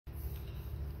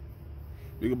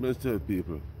Big up myself,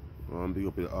 people. Big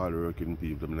up the hard working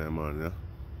people, man, yeah.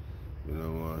 You know, I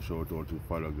want to shout out to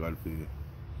Father God for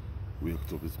wake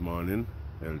up this morning,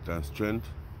 health and strength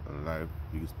and life.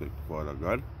 Big respect to Father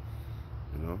God.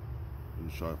 You know,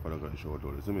 in short, Father God shout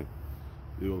out, you see me?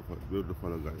 Big up to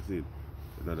Father God, see it?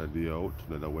 Another day out,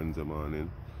 another Wednesday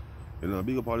morning. You know,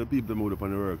 big up all the people that moved up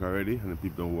on the work already and the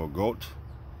people that work out.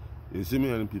 You see me,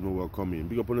 and the people who are coming.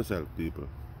 Big up on yourself, people.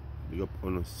 Big up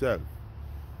on yourself.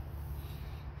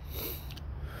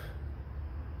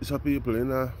 So people, you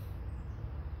know,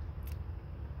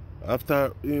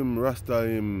 after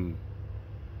him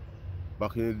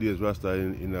back in the days, Rasta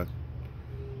in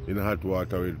a hot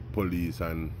water with police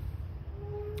and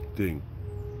thing,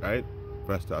 right?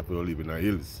 Rasta have to live in the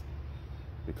hills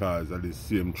because of the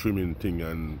same trimming thing,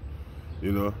 and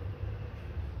you know,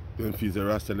 them fees the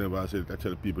Rasta never said to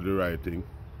tell people the right thing.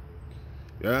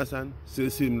 You understand? So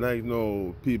it seems like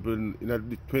now people in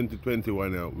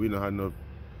 2021 now, we don't have no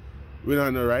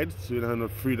rights, we don't have no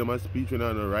freedom of speech, we don't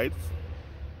have no rights.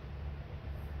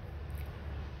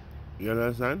 You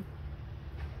understand?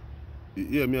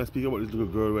 Yeah, me I speak about this little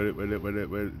girl where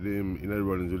them in the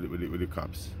runnings with the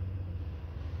cops.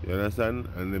 You understand?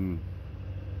 And them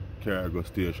Cargo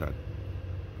station.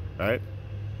 Right?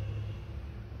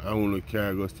 I want to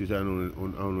Cargo station, I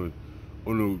want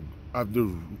to have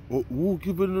the who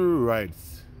given the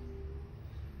rights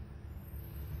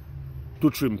to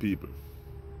trim people?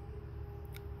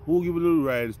 Who given the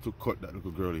rights to cut that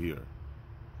little girl here?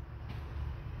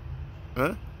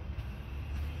 Huh?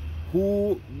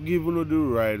 Who given you the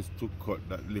rights to cut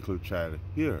that little child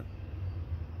here?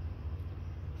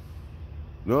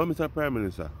 No, Mr. Prime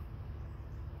Minister.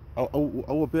 I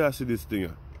hope you see this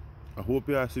thing. I hope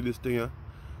you see this thing.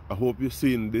 I hope you're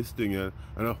seeing this thing, and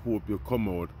I hope you come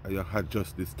out and you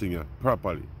adjust this thing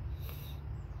properly.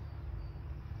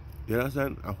 You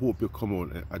understand? I hope you come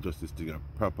out and adjust this thing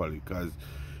properly, because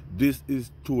this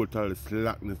is total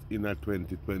slackness in a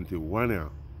 2021 here.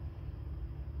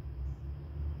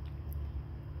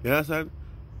 You understand?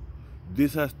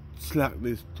 This has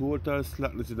slackness, total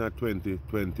slackness in a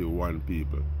 2021,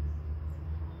 people.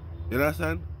 You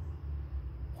understand?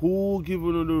 Who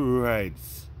given you the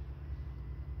rights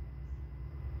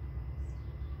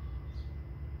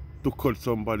to cut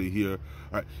somebody here?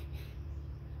 Right.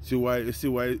 See why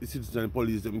citizens and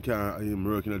police them can't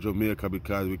work in Jamaica,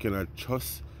 because we cannot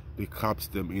trust the cops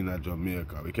them in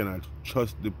Jamaica. We cannot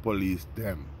trust the police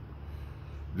them.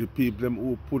 The people them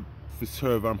who put to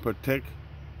serve and protect,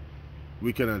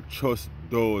 we cannot trust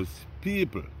those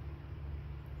people.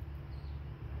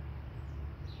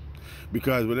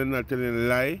 Because when they're not telling a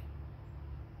lie,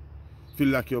 feel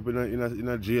lock you up in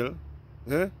a jail,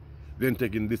 then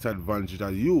taking disadvantage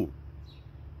of you.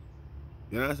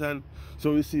 You understand?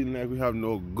 So we see like we have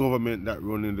no government that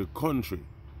running the country.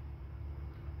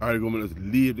 Our government just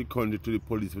leave the country to the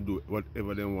police to do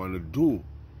whatever they want to do.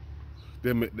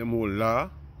 They make them whole law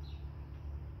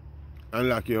and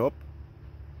lock you up.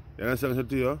 You understand what I'm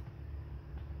saying to you?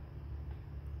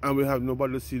 And we have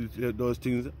nobody to see those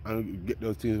things and get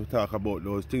those things, to talk about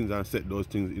those things and set those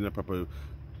things in a proper.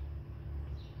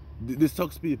 This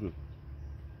sucks, people.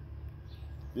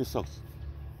 This sucks.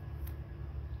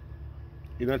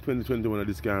 In a 2021,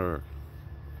 this can't work.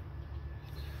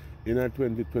 In a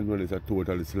 2021, it's a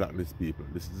totally slackness, people.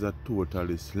 This is a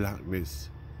totally slackness.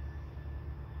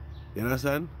 You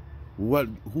understand? What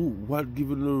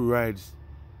given the rights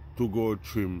to go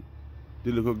trim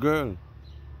the little girl?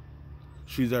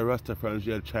 She's a Rastafari,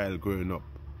 she's a child growing up.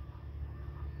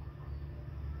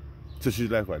 So she's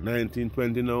like what, 19,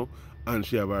 20 now, and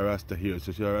she have a Rasta here.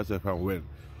 So she's a Rastafari when?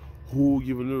 Who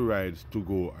given the rights to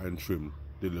go and trim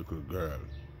the little girl?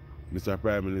 Mr.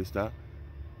 Prime Minister,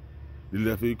 the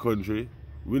left of the country.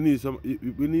 We need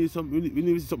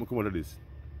something come out of this.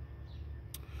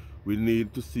 We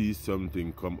need to see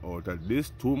something come out of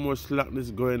this. Too much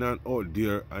slackness going on out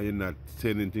there, and you're not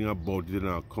saying anything about it.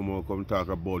 Now come on, come talk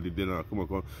about it. Now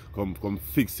come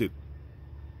fix it.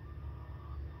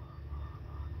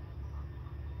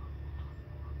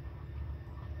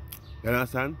 You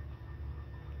understand?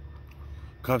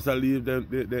 Cops are leave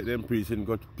them precinct,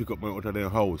 got to pick up my out of their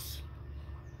house.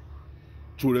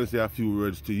 Children say a few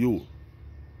words to you,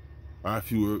 or a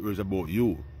few words about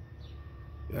you.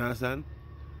 You understand?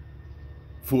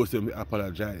 Force them to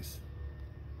apologize.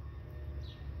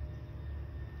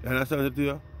 You understand what I tell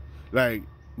you? Like,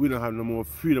 we don't have no more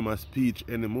freedom of speech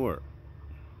anymore.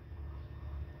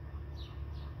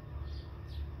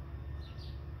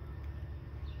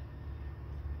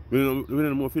 We don't have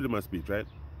no more freedom of speech, right?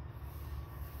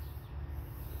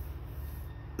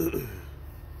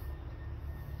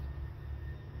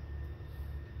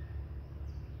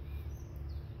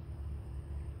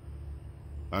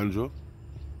 Andrew,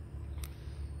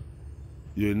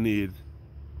 we need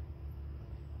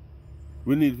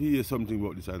to hear something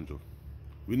about this, Andrew.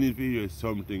 We need to hear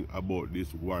something about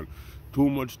this one. Too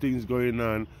much things going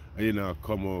on, and you know,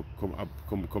 come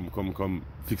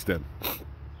fix them.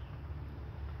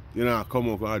 You know, come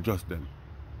up and adjust them.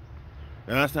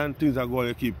 You understand? Things are going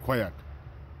to keep quiet.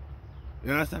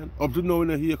 You understand? Up to now,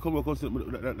 when you hear come up,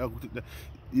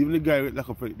 even the guy with lock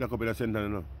up in the center, you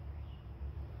know.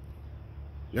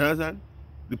 You understand?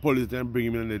 The police then bring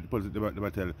him in and the police they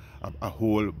tell a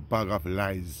whole bag of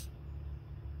lies.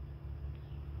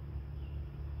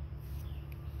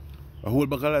 A whole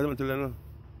bag of lies, I'm telling you.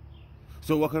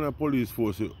 So what kind of police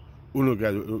force you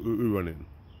guys we running?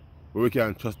 Where we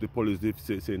can't trust the police, they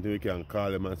say anything, we can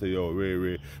call them and say, yo,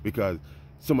 Ray, because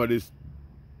some of these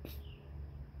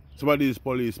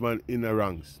policemen in the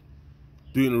ranks,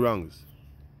 doing wrongs.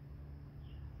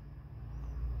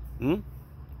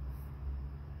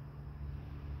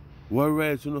 What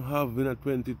rights you have in a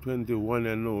 2021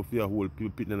 and know if you whole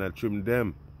people pitting and trim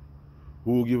them?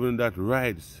 Who given that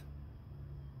rights?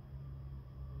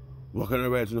 What kind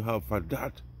of rights you have for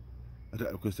that?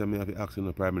 That's a question I have to ask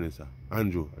the Prime Minister.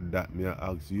 Andrew, that me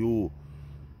ask you.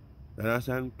 You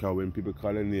understand? Because when people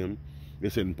call their name, they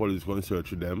send police go and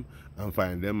search them and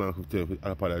find them and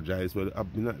apologize. Well,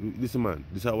 listen man,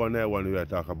 this is one I want to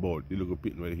talk about. The little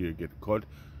pit right here get caught.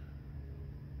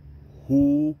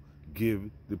 Who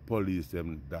give the police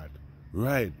them that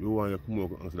right? We want you to come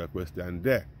over and answer that question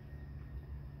there.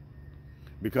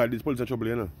 Because these police are trouble,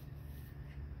 you know.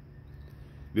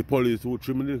 The police who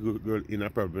trim the girl in a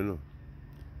problem, you know.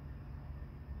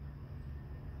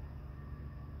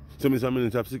 So, Mr.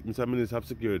 Minister of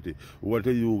Security, what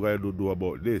are you guys to do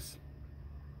about this?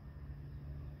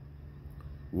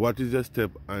 What is the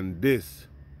step on this?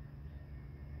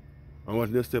 And what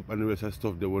is the step on the rest of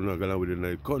stuff they want to go within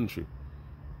the country?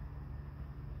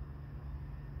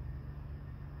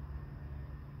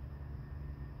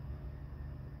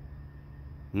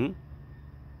 People,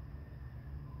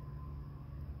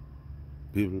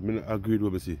 I don't agree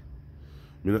with what I see.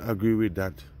 I don't agree with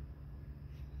that.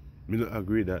 I don't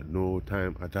agree that no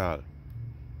time at all.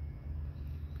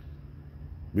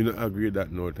 I don't agree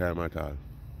that no time at all.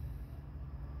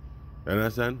 You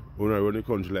understand? When I run the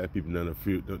country like people no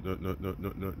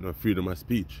freedom of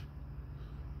speech.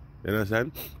 You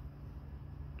understand?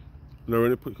 When I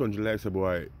run the country like say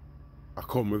boy,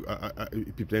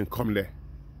 people then come there.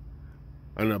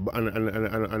 And them born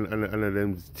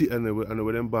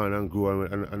and grow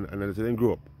and they then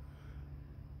grow up.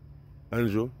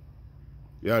 Andrew,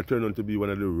 you are turned out to be one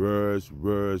of the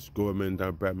worst government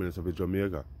and prime minister of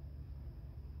Jamaica.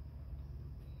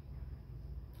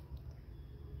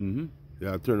 You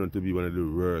are turned out to be one of the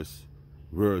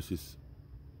worstest.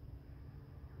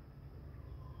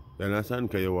 You understand?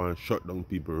 Because you want to shut down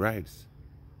people's rights.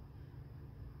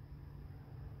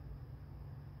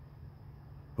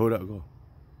 How that go?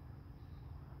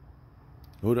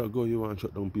 How that go? You want to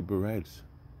shut down people's rights?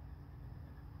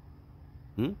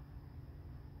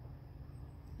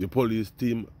 The police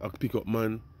team pick up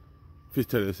man,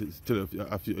 tell a few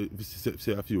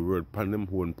words on them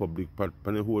own public,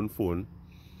 on them own phone.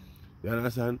 You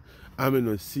understand? I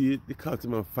mean, I see the cops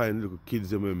and find little kids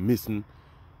them missing.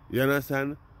 You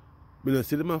understand? I don't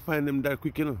see them and find them that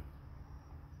quick, you know.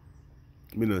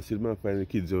 I don't see them and find the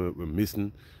kids them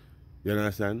missing. You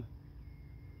understand?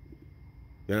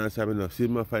 You understand? I don't see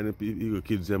them and find the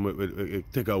kids them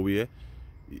take away.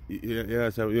 You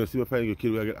understand? You see me find your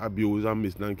kids who get abused and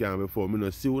missed and can't before. I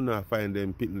don't see who not find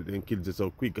them kids so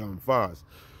quick and fast.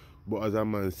 But as a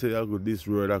man say, I got this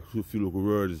word, I feel like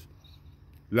words,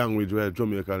 language, where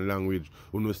Jamaican language,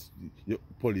 when your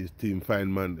police team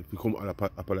find man, if you come and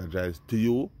apologize to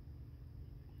you,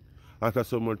 after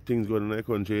so much things going on in the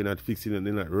country, you're not fixing it,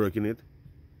 you're not working it,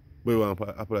 but you want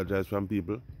to apologize from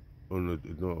people? Oh no,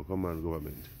 come on,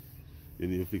 government. You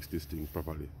need to fix this thing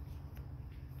properly.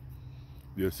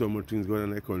 There's so much things going on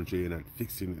in the country, you're not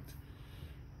fixing it.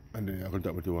 And then you're going to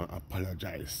talk about you want to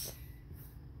apologize.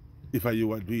 If you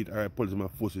want to do it, or police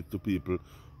might force it to people,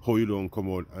 how you don't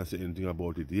come out and say anything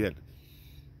about it yet.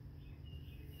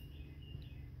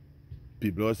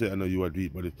 People will say, I know you want to do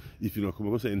it, but if you don't come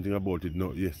out and say anything about it,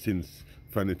 no, yes, since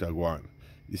find it a go on.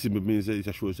 You see, it means it's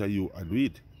a show that you do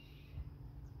it.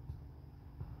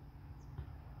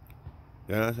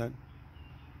 You understand?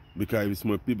 Because if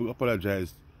small people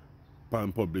apologize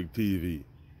on public TV,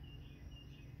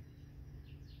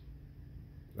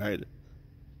 right?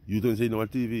 You don't say you know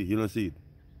what TV, you don't see it.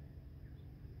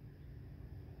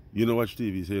 You don't watch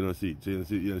TV, so you don't see it. So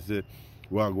you don't say,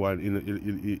 well, go on,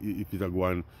 if it's a go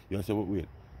on, you don't say, wait,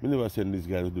 we never send this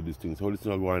guy to do these things. How this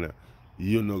thing go on?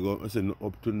 You know, go, I say, no,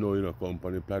 up to now, you know,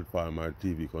 company platform or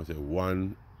TV can say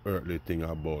one earthly thing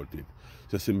about it.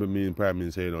 So simply mean Prime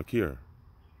Minister, you don't care.